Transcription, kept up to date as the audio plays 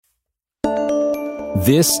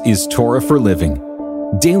This is Torah for Living,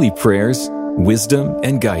 daily prayers, wisdom,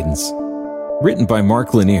 and guidance, written by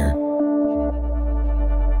Mark Lanier.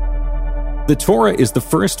 The Torah is the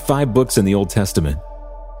first 5 books in the Old Testament,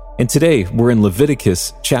 and today we're in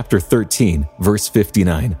Leviticus chapter 13, verse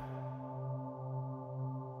 59.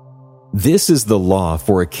 This is the law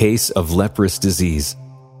for a case of leprous disease,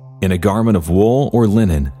 in a garment of wool or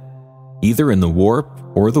linen, either in the warp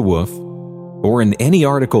or the woof, or in any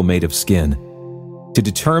article made of skin, to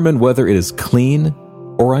determine whether it is clean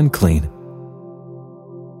or unclean.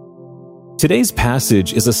 Today's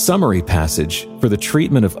passage is a summary passage for the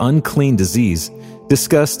treatment of unclean disease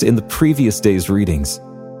discussed in the previous day's readings.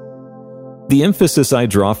 The emphasis I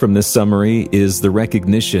draw from this summary is the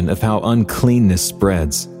recognition of how uncleanness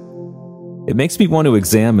spreads. It makes me want to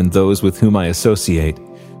examine those with whom I associate,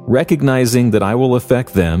 recognizing that I will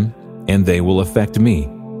affect them and they will affect me.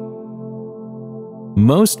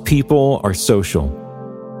 Most people are social.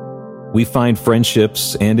 We find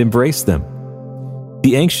friendships and embrace them.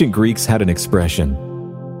 The ancient Greeks had an expression: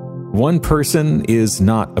 one person is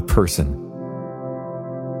not a person.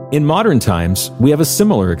 In modern times, we have a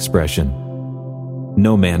similar expression: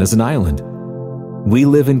 no man is an island. We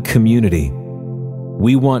live in community.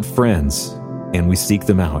 We want friends, and we seek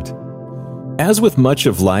them out. As with much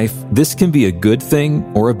of life, this can be a good thing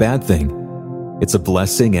or a bad thing. It's a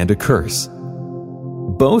blessing and a curse.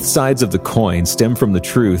 Both sides of the coin stem from the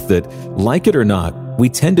truth that, like it or not, we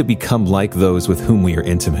tend to become like those with whom we are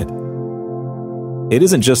intimate. It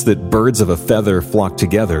isn't just that birds of a feather flock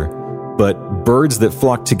together, but birds that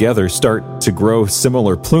flock together start to grow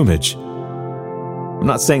similar plumage. I'm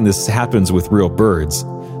not saying this happens with real birds,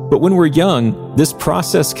 but when we're young, this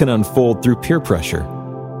process can unfold through peer pressure.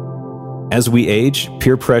 As we age,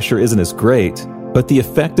 peer pressure isn't as great, but the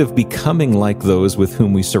effect of becoming like those with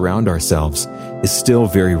whom we surround ourselves is still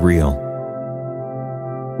very real.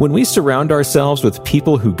 When we surround ourselves with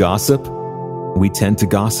people who gossip, we tend to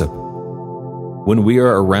gossip. When we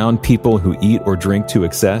are around people who eat or drink to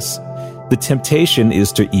excess, the temptation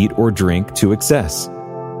is to eat or drink to excess.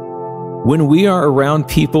 When we are around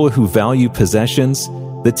people who value possessions,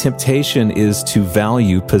 the temptation is to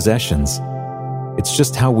value possessions. It's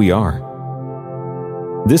just how we are.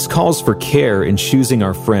 This calls for care in choosing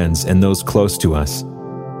our friends and those close to us.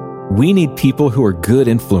 We need people who are good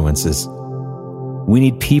influences. We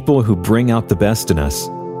need people who bring out the best in us.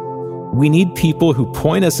 We need people who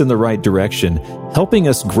point us in the right direction, helping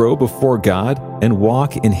us grow before God and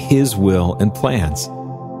walk in His will and plans.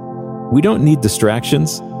 We don't need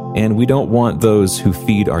distractions, and we don't want those who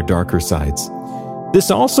feed our darker sides.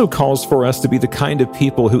 This also calls for us to be the kind of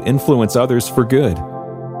people who influence others for good.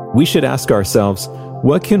 We should ask ourselves,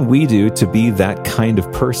 what can we do to be that kind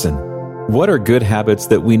of person? What are good habits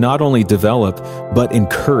that we not only develop, but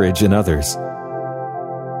encourage in others?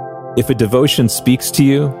 If a devotion speaks to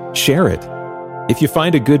you, share it. If you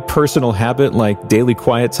find a good personal habit like daily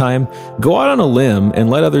quiet time, go out on a limb and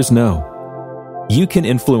let others know. You can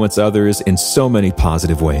influence others in so many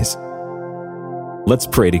positive ways. Let's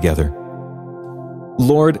pray together.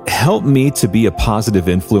 Lord, help me to be a positive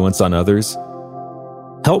influence on others.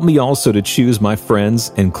 Help me also to choose my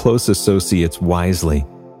friends and close associates wisely.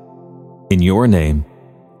 In your name,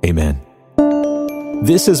 amen.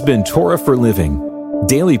 This has been Torah for Living,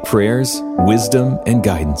 daily prayers, wisdom, and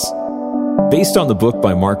guidance, based on the book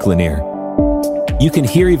by Mark Lanier. You can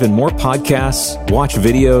hear even more podcasts, watch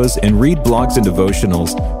videos, and read blogs and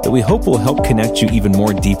devotionals that we hope will help connect you even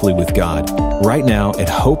more deeply with God right now at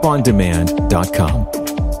hopeondemand.com.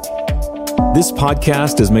 This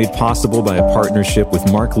podcast is made possible by a partnership with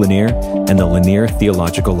Mark Lanier and the Lanier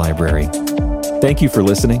Theological Library. Thank you for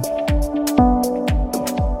listening.